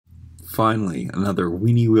Finally, another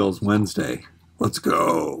Weenie Wheels Wednesday. Let's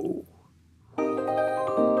go!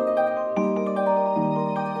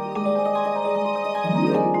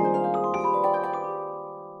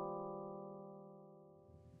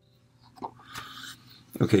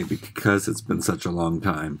 Okay, because it's been such a long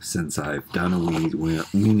time since I've done a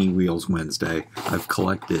Weenie Wheels Wednesday, I've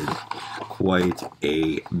collected quite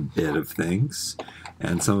a bit of things,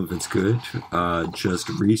 and some of it's good. Just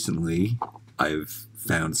recently, I've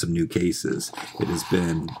found some new cases. It has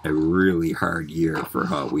been a really hard year for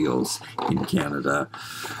Hot Wheels in Canada,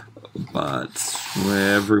 but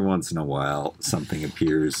every once in a while something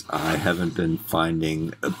appears. I haven't been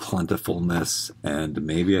finding a plentifulness, and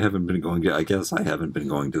maybe I haven't been going to, I guess I haven't been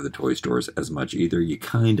going to the toy stores as much either. You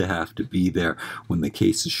kind of have to be there when the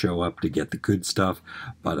cases show up to get the good stuff,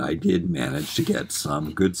 but I did manage to get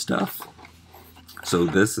some good stuff. So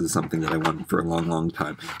this is something that I wanted for a long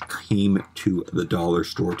time. Came to the dollar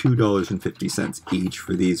store, $2.50 each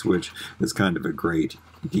for these, which is kind of a great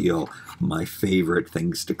deal. My favorite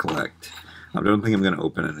things to collect. I don't think I'm going to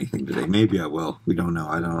open anything today. Maybe I will. We don't know.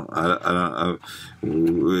 I'm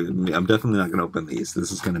definitely not going to open these.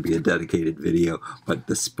 This is going to be a dedicated video, but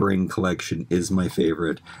the spring collection is my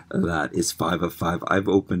favorite. That is 5 of 5. I've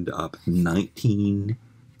opened up 19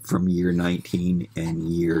 from year 19 and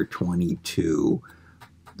year 22.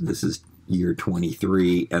 This is year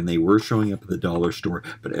 23, and they were showing up at the dollar store,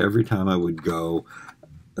 but every time I would go,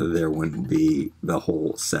 there wouldn't be, the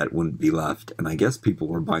whole set wouldn't be left. And I guess people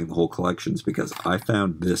were buying the whole collections because I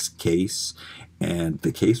found this case, and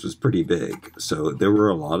the case was pretty big. So there were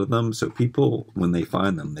a lot of them. So people, when they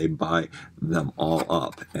find them, they buy them all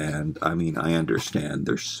up. And I mean, I understand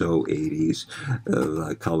they're so 80s.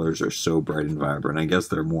 The colors are so bright and vibrant. I guess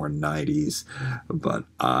they're more 90s, but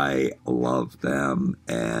I love them.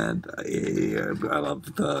 And I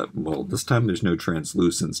love the, well, this time there's no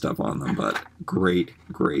translucent stuff on them, but great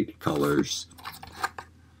colors.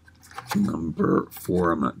 Number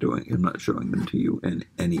 4, I'm not showing them to you in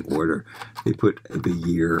any order. They put the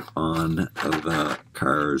year on the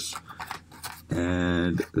cars,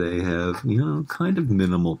 and they have, you know, kind of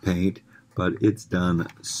minimal paint, but it's done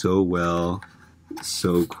so well,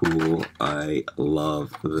 so cool. I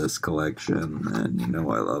love this collection, and you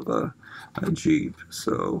know I love a Jeep,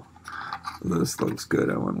 so this looks good.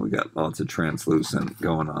 And we got lots of translucent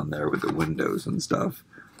going on there with the windows and stuff.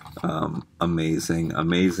 Amazing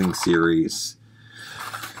series.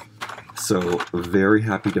 So very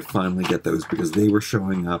happy to finally get those because they were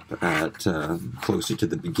showing up at closer to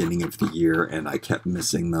the beginning of the year, and I kept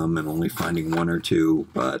missing them and only finding 1 or 2,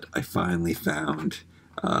 but I finally found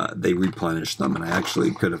they replenished them, and I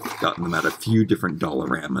actually could have gotten them at a few different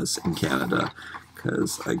Dollaramas in Canada,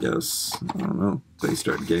 because I guess, I don't know, they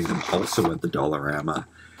started getting them also at the Dollarama.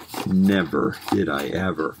 Never did I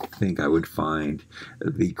ever think I would find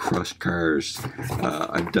the crushed cars.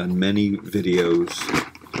 I've done many videos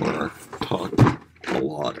or talked a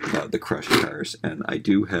lot about the crushed cars, and I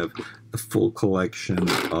do have the full collection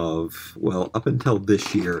of, well, up until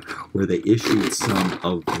this year, where they issued some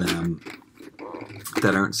of them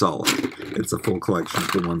that aren't solid. It's a full collection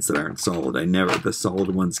of the ones that aren't solid. The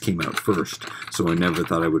solid ones came out first, so I never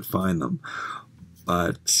thought I would find them.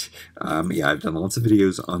 But yeah, I've done lots of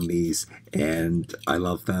videos on these, and I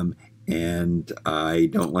love them, and I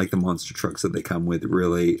don't like the monster trucks that they come with,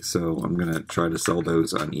 really, so I'm going to try to sell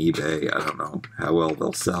those on eBay. I don't know how well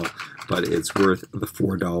they'll sell, but it's worth the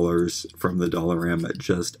 $4 from the Dollarama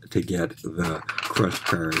just to get the crushed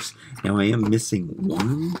cars. Now, I am missing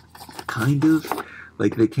one, kind of.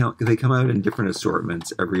 Like, they come out in different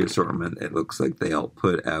assortments. Every assortment, it looks like they all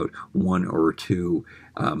put out 1 or 2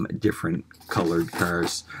 different colored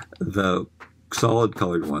cars. The solid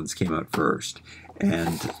colored ones came out first,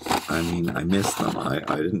 and I mean, I missed them. I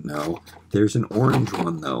didn't know. There's an orange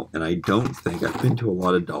one, though, and I don't think, I've been to a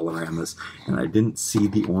lot of Dollaramas, and I didn't see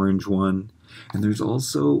the orange one. And there's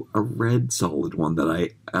also a red solid one that I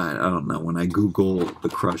don't know, when I Google the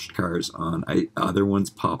crushed cars on, other ones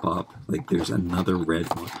pop up. Like, there's another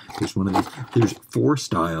red one. There's one of these. There's 4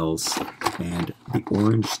 styles, and the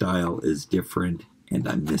orange style is different, and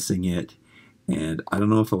I'm missing it. And I don't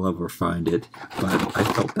know if I'll ever find it, but I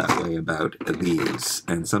felt that way about these.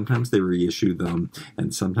 And sometimes they reissue them,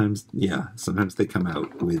 and sometimes, yeah, sometimes they come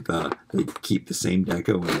out with, they keep the same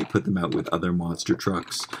deco and they put them out with other monster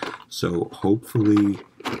trucks. So hopefully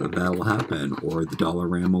that'll happen, or the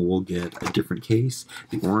Dollarama will get a different case.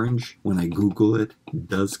 The orange, when I Google it,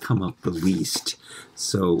 does come up the least.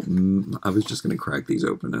 So I was just going to crack these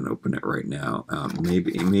open and open it right now.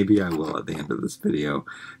 Maybe I will at the end of this video.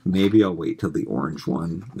 Maybe I'll wait till the orange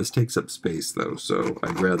one. This takes up space though, so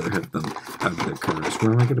I'd rather have them have their colors.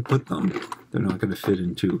 Where am I going to put them? They're not going to fit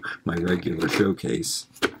into my regular showcase.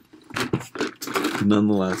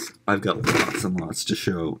 Nonetheless, I've got lots and lots to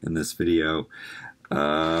show in this video.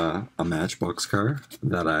 A Matchbox car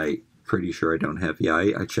that I pretty sure I don't have. Yeah,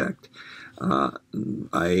 I checked.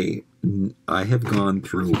 I have gone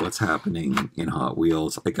through what's happening in Hot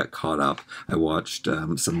Wheels. I got caught up. I watched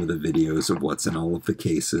some of the videos of what's in all of the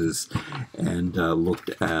cases, and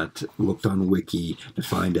looked on Wiki to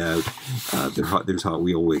find out there's Hot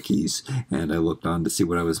Wheel wikis, and I looked on to see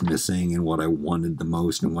what I was missing and what I wanted the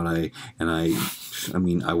most, and I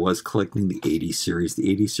mean, I was collecting the 80 series.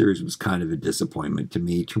 The 80 series was kind of a disappointment to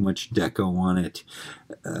me. Too much deco on it.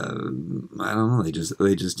 I don't know. They just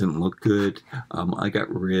didn't look good. I got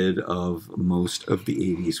rid of most of the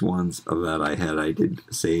 80s ones that I had. I did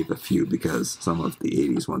save a few because some of the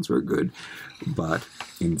 80s ones were good, but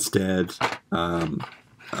instead, I've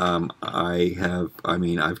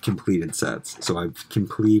completed sets. So I've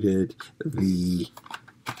completed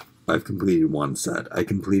one set. I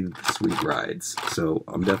completed the Sweet Rides, so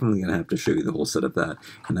I'm definitely going to have to show you the whole set of that,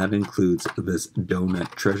 and that includes this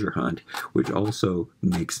donut treasure hunt, which also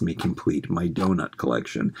makes me complete my donut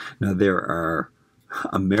collection. Now, there are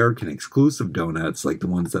American exclusive donuts, like the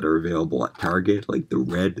ones that are available at Target, like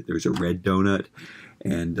there's a red donut,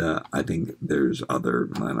 and I think there's other,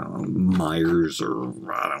 I don't know, Myers or,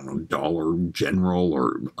 I don't know, Dollar General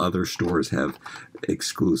or other stores have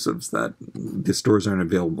exclusives that the stores aren't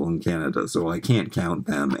available in Canada, so I can't count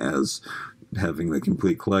them as having the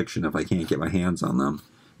complete collection if I can't get my hands on them.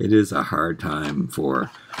 It is a hard time for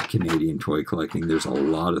Canadian toy collecting. There's a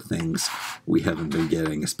lot of things we haven't been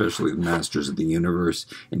getting, especially the Masters of the Universe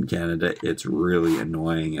in Canada. It's really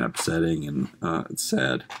annoying and upsetting, and it's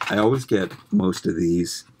sad. I always get most of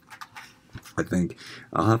these. I think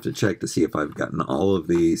I'll have to check to see if I've gotten all of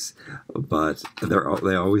these, but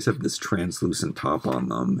they always have this translucent top on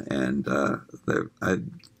them, and they're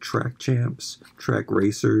track champs, track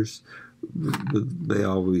racers. I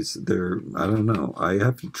don't know. I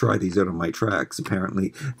have to try these out on my tracks.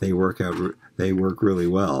 Apparently, they work really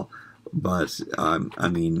well. But I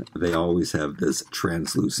mean, they always have this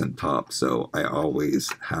translucent top, so I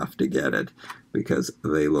always have to get it because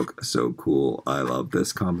they look so cool. I love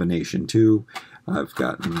this combination too. I've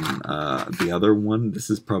gotten the other one.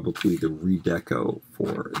 This is probably the redeco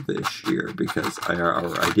for this year because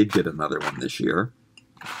I did get another one this year.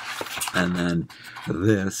 And then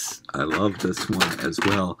this, I love this one as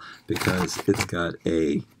well because it's got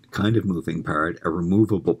a kind of moving part, a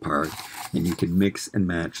removable part, and you can mix and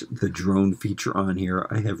match the drone feature on here.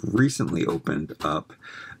 I have recently opened up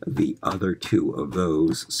the other two of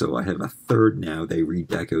those, so I have a third now. They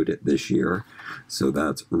redecoed it this year, so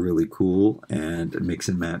that's really cool, and mix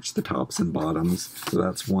and match the tops and bottoms. So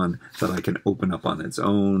that's one that I can open up on its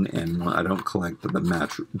own, and I don't collect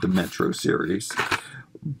the Metro series.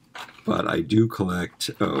 But I do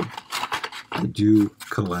collect,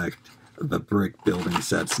 the brick building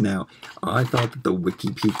sets. Now, I thought that the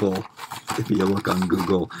wiki people, if you look on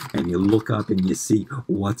Google and you look up and you see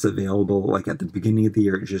what's available, like at the beginning of the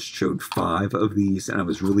year, it just showed 5 of these, and I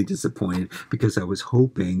was really disappointed because I was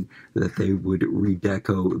hoping that they would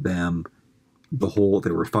redeco them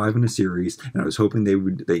there were 5 in a series, and I was hoping they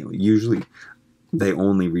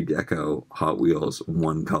only redeco Hot Wheels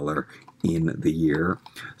one color in the year,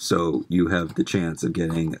 so you have the chance of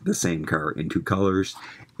getting the same car in 2 colors,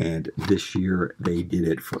 and this year they did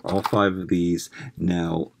it for all 5 of these.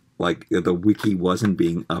 Now, like, the wiki wasn't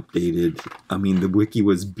being updated. I mean, the wiki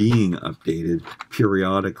was being updated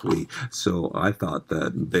periodically, so I thought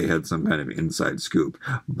that they had some kind of inside scoop,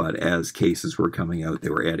 but as cases were coming out,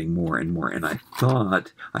 they were adding more and more, and I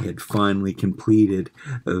thought I had finally completed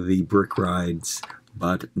the brick rides.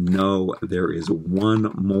 But no, there is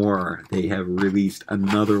one more. They have released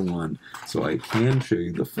another one. So I can show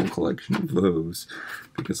you the full collection of those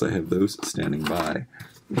because I have those standing by.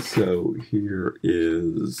 So here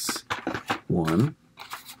is one,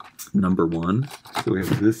 number 1. So we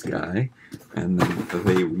have this guy, and then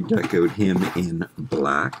they redecoed him in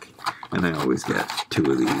black. And I always get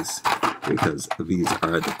 2 of these because these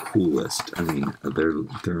are the coolest. I mean,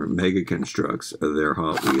 they're Mega Constructs, they're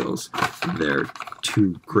Hot Wheels, they're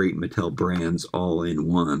 2 great Mattel brands all in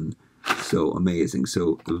one. So amazing.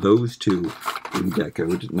 So those 2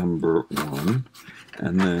 redecoed number 1.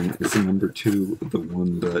 And then is number 2 the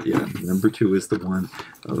one that, yeah, number 2 is the one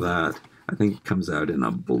that I think it comes out in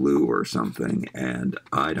a blue or something, and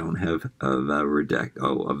I don't have the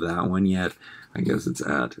redeco of that one yet. I guess it's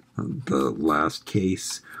at the last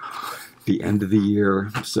case, the end of the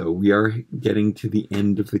year. So we are getting to the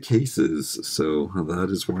end of the cases, so that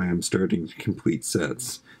is why I'm starting to complete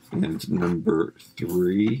sets. And number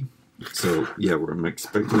 3, so yeah, I'm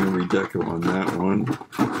expecting a redeco on that one.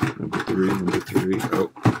 Number 3.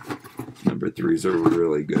 Oh, number 3 is a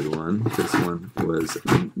really good one. This one was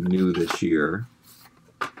new this year.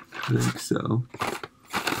 I think so.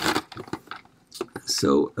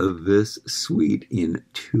 So this suite in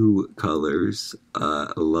 2 colors.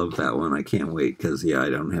 I love that one. I can't wait because, yeah, I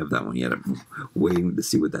don't have that one yet. I'm waiting to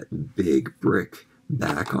see what that big brick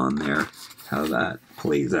back on there, how that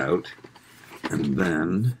plays out. And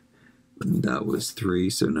then that was 3,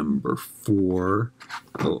 so number 4.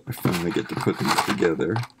 Oh, I finally get to put these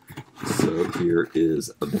together. So here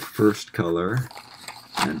is the first color,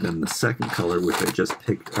 and then the second color, which I just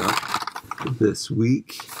picked up this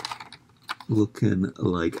week, looking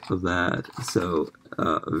like that. So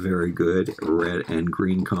very good. Red and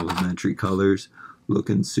green complementary colors,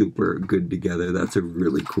 looking super good together. That's a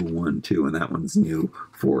really cool one too, and that one's new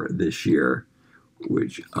for this year,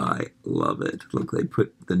 which I love it. Look, they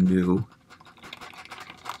put the new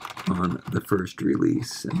on the first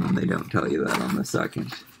release, and then they don't tell you that on the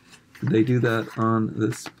second. Did they do that on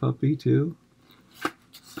this puppy too?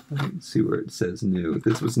 I don't see where it says new.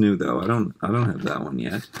 This was new though. I don't have that one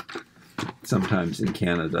yet. Sometimes in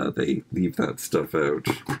Canada they leave that stuff out.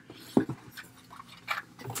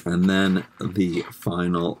 And then the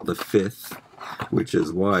final, the 5th, which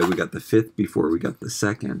is why we got the 5th before we got the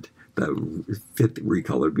second. The 5th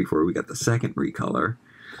recolored before we got the second recolor,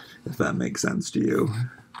 if that makes sense to you.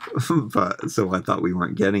 But so I thought we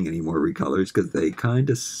weren't getting any more recolors because they kind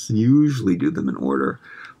of usually do them in order.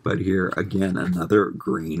 But here again, another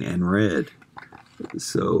green and red.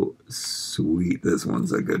 So sweet. This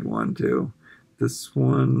one's a good one too. This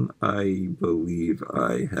one I believe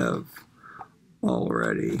I have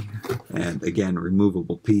already. And again,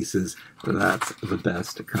 removable pieces. That's the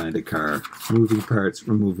best kind of car. Moving parts,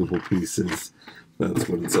 removable pieces. That's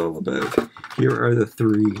what it's all about. Here are the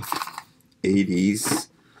 3 80s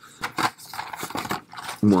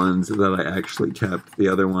ones that I actually kept. The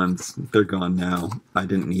other ones, they're gone now. I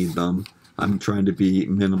didn't need them. I'm trying to be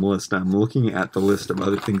minimalist. I'm looking at the list of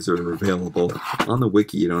other things that are available. On the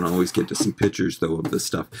wiki, you don't always get to see pictures, though, of the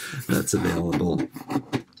stuff that's available.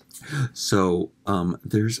 So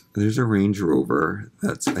there's a Range Rover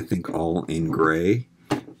that's, I think, all in gray.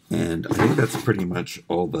 And I think that's pretty much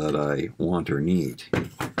all that I want or need.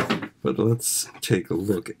 But let's take a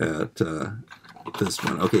look at this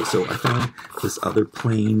one. Okay, so I found this other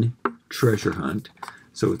plain treasure hunt.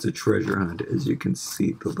 So it's a treasure hunt, as you can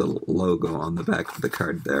see the little logo on the back of the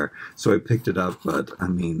card there. So I picked it up, but I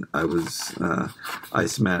mean, I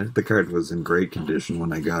smashed. The card was in great condition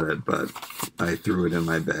when I got it, but I threw it in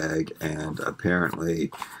my bag, and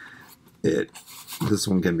apparently this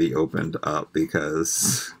one can be opened up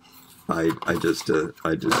because I destroyed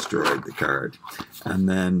the card. And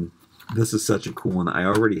then this is such a cool one. I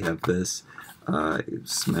already have this.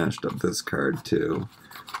 Smashed up this card too.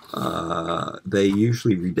 They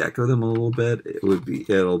usually redeco them a little bit.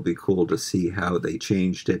 It'll be cool to see how they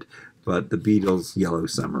changed it. But the Beatles Yellow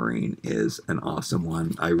Submarine is an awesome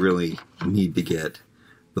one. I really need to get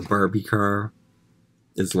the Barbie car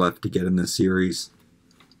is left to get in this series,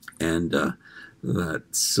 and that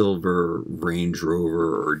silver Range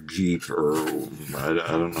Rover or Jeep, or I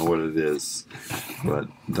don't know what it is, but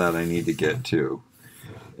that I need to get too.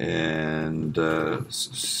 And the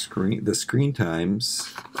screen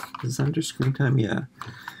times is under screen time. Yeah,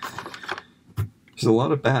 there's a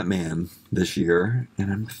lot of Batman this year,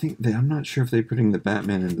 and I'm not sure if they're putting the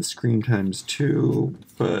Batman in the screen times too,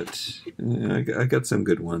 but I got some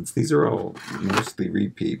good ones. These are all mostly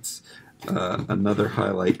repeats. Another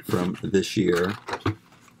highlight from this year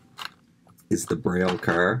is the Braille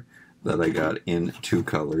car that I got in 2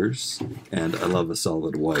 colors, and I love a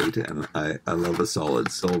solid white, and I love a solid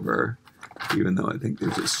silver, even though I think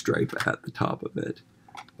there's a stripe at the top of it.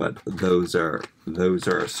 But those are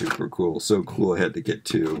super cool. So cool I had to get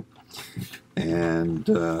 2. And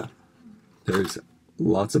there's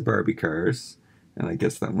lots of Barbie cars, and I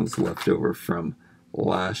guess that one's left over from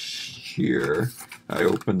last year. I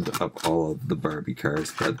opened up all of the Barbie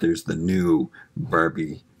cars, but there's the new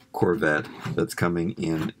Barbie Corvette that's coming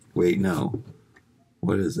in. Wait, no.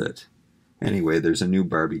 What is it? Anyway, there's a new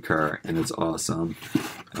Barbie car, and it's awesome.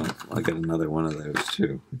 I got another one of those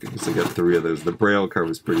too. I got 3 of those. The Braille car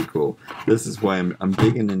was pretty cool. This is why I'm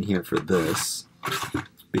digging in here for this,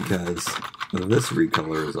 because this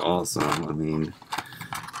recolor is awesome. I mean,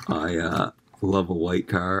 I love a white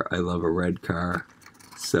car. I love a red car.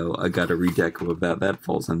 So I got a redeco of that. That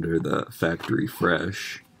falls under the factory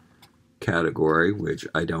fresh category, which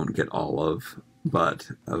I don't get all of,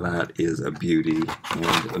 but that is a beauty.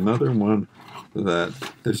 And another one that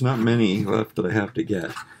there's not many left that I have to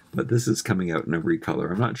get, but this is coming out in every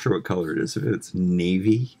color. I'm not sure what color it is. If it's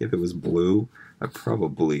navy, if it was blue, I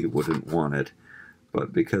probably wouldn't want it.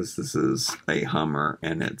 But because this is a Hummer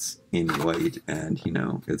and it's in white and, you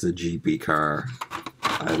know, it's a Jeepy car,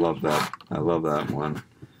 I love that. I love that one.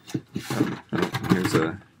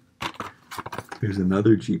 Here's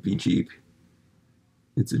another Jeepy Jeep.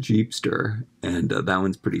 It's a Jeepster, and that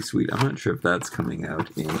one's pretty sweet. I'm not sure if that's coming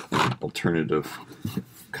out in an alternative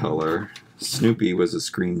color. Snoopy was a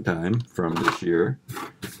Scream Time from this year.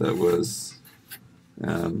 That was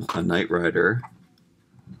a Knight Rider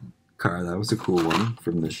car. That was a cool one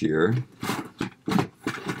from this year.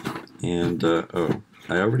 And, oh,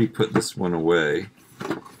 I already put this one away.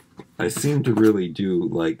 I seem to really do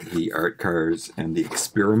like the art cars and the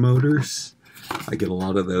Experimotors. I get a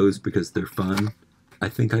lot of those because they're fun. I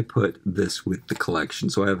think I put this with the collection.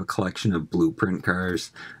 So I have a collection of blueprint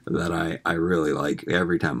cars that I really like.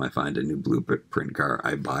 Every time I find a new blueprint car,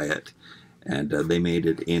 I buy it. And they made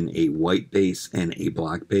it in a white base and a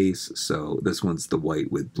black base. So this one's the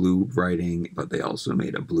white with blue writing, but they also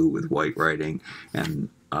made a blue with white writing. And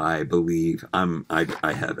I believe I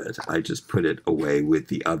have it. I just put it away with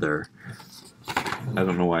the other. I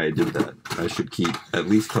don't know why I did that. I should keep at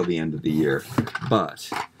least till the end of the year. But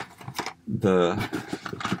the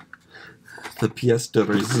pièce de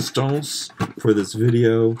résistance for this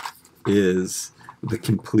video is the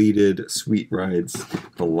completed Sweet Rides,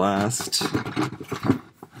 the last.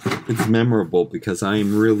 It's memorable because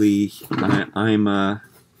I'm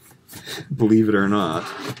believe it or not,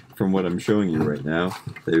 from what I'm showing you right now,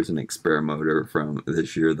 there's an Experimotor from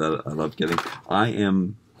this year that I love getting. I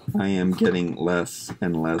am getting less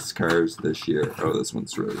and less cars this year. Oh, this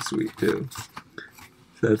one's really sweet too.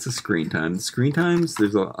 That's a Screen Time. Screen Times,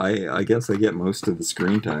 I guess I get most of the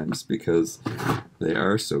Screen Times because they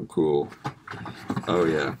are so cool. Oh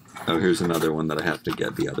yeah. Oh, here's another one that I have to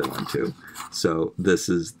get the other one too. So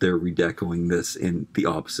they're redecoing this in the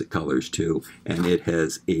opposite colors too, and it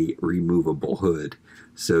has a removable hood.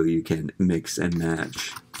 So you can mix and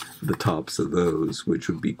match the tops of those, which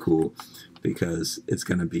would be cool because it's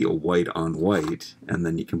going to be a white on white, and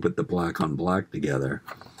then you can put the black on black together.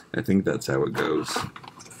 I think that's how it goes.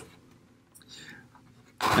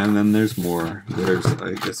 And then there's more.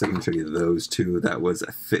 I guess I can show you those two. That was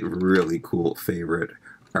a really cool favorite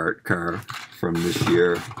art car from this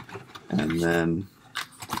year. And then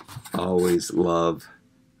I always love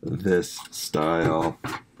this style.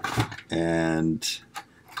 And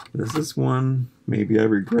this is one, maybe I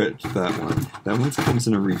regret that one. That one comes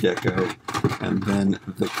in a redeco. And then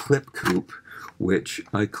the Clip Coupe, which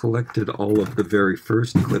I collected all of the very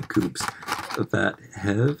first Clip Coupes that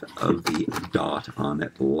have the dot on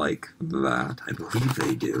it like that. I believe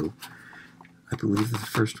they do. I believe the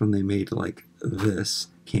first one they made like this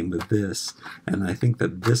came with this, and I think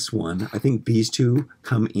that this one, I think these two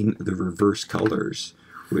come in the reverse colors,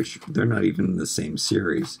 which they're not even in the same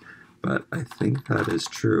series, but I think that is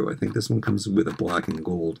true. I think this one comes with a black and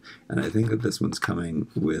gold, and I think that this one's coming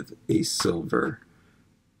with a silver,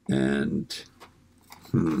 and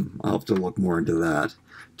I'll have to look more into that.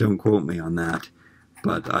 Don't quote me on that.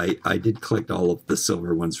 But I did collect all of the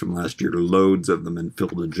silver ones from last year, loads of them, and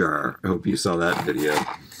filled a jar. I hope you saw that video.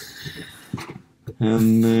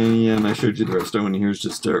 And then, yeah, and I showed you the rest. Oh, and here's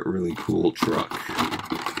just a really cool truck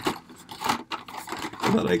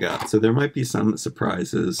that I got. So there might be some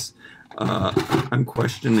surprises. I'm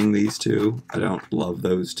questioning these two. I don't love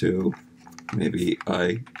those two. Maybe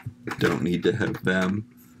I don't need to have them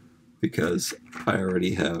because I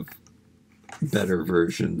already have better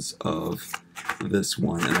versions of this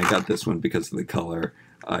one, and I got this one because of the color.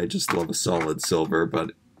 I just love a solid silver,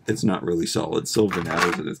 but it's not really solid silver now,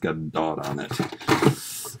 is it? It's got a dot on it.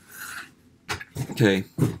 Okay,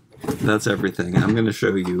 that's everything. I'm going to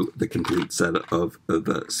show you the complete set of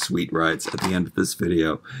the Sweet Rides at the end of this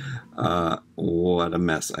video. What a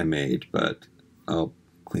mess I made, but I'll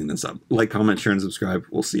clean this up. Like, comment, share, and subscribe.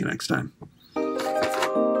 We'll see you next time.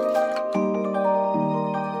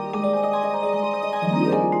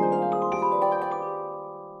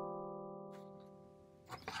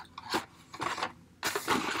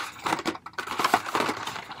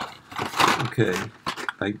 Okay,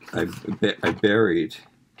 I buried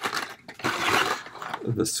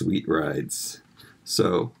the Sweet Rides.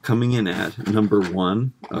 So coming in at number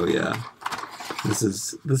 1, oh yeah, this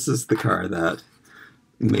is the car that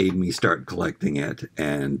made me start collecting it,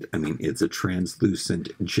 and I mean, it's a translucent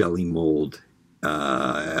jelly mold.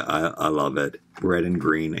 I love it. Red and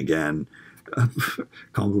green again.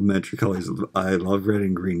 Complementary colors. I love red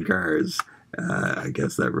and green cars. I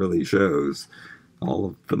guess that really shows. All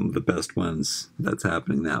of them, the best ones, that's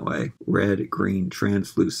happening that way. Red, green,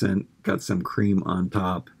 translucent, got some cream on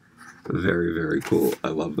top. Very, very cool. I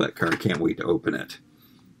love that car. Can't wait to open it.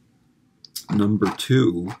 Number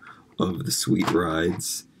 2 of the Sweet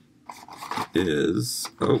Rides is,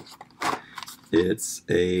 it's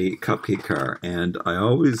a cupcake car. And I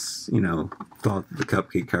always, you know, thought the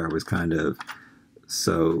cupcake car was kind of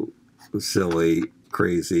so silly,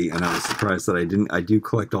 crazy, and I was surprised that I didn't. I do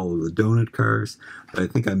collect all of the donut cars, but I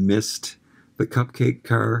think I missed the cupcake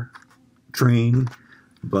car train,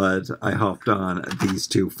 but I hopped on these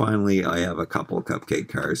two. Finally, I have a couple cupcake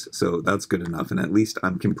cars, so that's good enough, and at least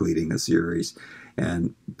I'm completing a series,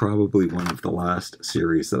 and probably one of the last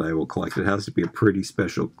series that I will collect. It has to be a pretty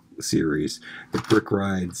special series. The Brick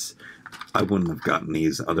Rides, I wouldn't have gotten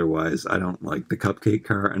these otherwise. I don't like the cupcake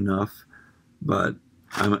car enough, but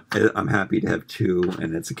I'm happy to have 2,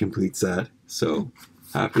 and it's a complete set, so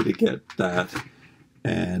happy to get that.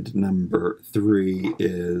 And number 3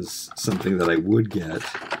 is something that I would get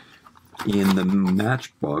in the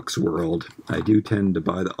Matchbox world. I do tend to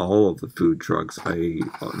buy all of the food trucks,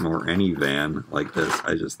 or any van like this.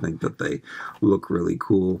 I just think that they look really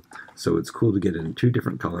cool, so it's cool to get it in 2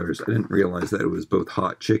 different colors. I didn't realize that it was both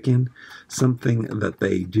hot chicken, something that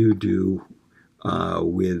they do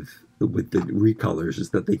with the recolors is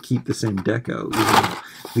that they keep the same deco. Even though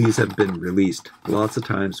these have been released lots of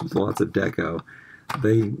times with lots of deco,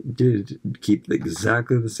 they did keep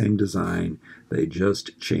exactly the same design. They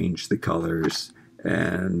just changed the colors,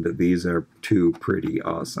 and these are 2 pretty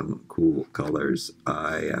awesome, cool colors.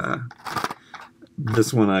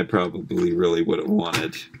 This one I probably really would have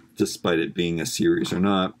wanted, despite it being a series or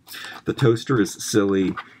not. The toaster is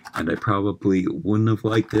silly, and I probably wouldn't have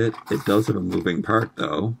liked it. It does have a moving part,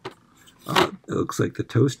 though. It looks like the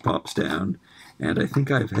toast pops down, and I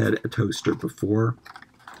think I've had a toaster before.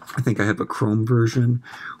 I think I have a chrome version,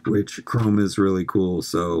 which chrome is really cool,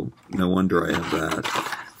 so no wonder I have that.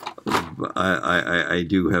 I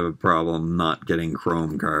do have a problem not getting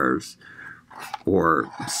chrome cars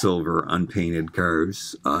or silver unpainted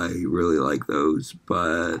cars. I really like those,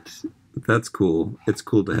 but that's cool. It's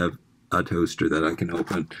cool to have a toaster that I can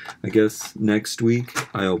open. I guess next week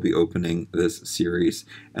I'll be opening this series,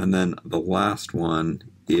 and then the last one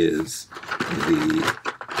is the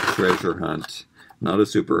treasure hunt. Not a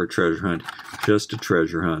super treasure hunt, just a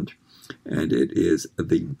treasure hunt, and it is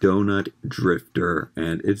the Donut Drifter,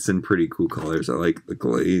 and it's in pretty cool colors. I like the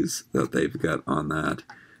glaze that they've got on that.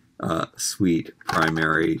 Sweet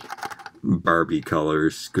primary Barbie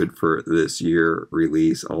colors, good for this year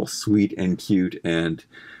release, all sweet and cute and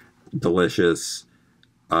delicious.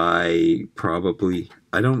 I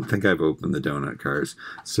don't think I've opened the donut cars,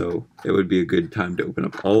 so it would be a good time to open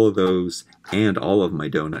up all of those and all of my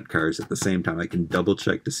donut cars at the same time. I can double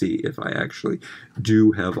check to see if I actually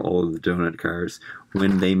do have all of the donut cars.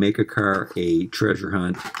 When they make a car a treasure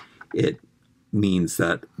hunt, it means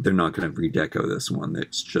that they're not going to redeco this one.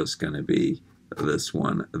 It's just going to be this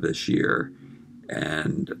one this year.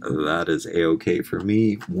 And that is a-okay for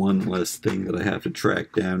me. One less thing that I have to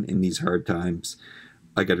track down in these hard times.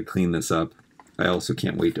 I got to clean this up. I also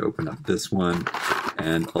can't wait to open up this one,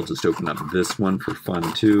 and I'll just open up this one for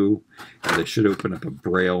fun too. And I should open up a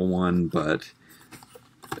Braille one, but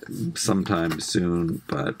sometime soon.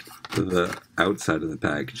 But the outside of the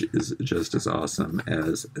package is just as awesome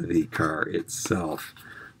as the car itself,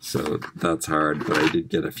 so that's hard, but I did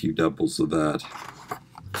get a few doubles of that.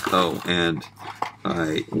 Oh, and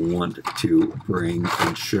I want to bring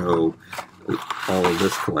and show all of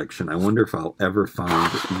this collection. I wonder if I'll ever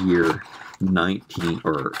find year 19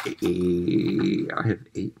 or I have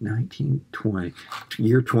 8, 19, 20.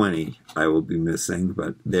 Year 20 I will be missing,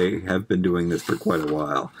 but they have been doing this for quite a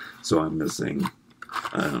while, so I'm missing,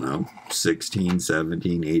 I don't know, 16,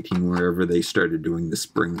 17, 18, wherever they started doing the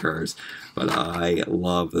spring cars. But I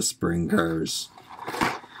love the spring cars.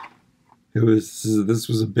 This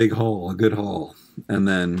was a big haul, a good haul. And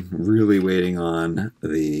then really waiting on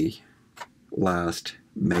the last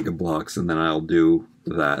Mega Blocks, and then I'll do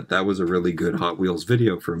that. That was a really good Hot Wheels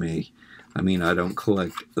video for me. I mean, I don't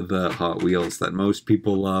collect the Hot Wheels that most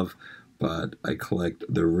people love, but I collect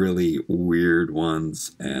the really weird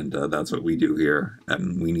ones, and that's what we do here at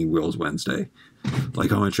Weenie Wheels Wednesday. Like,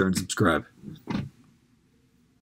 comment, share, and subscribe.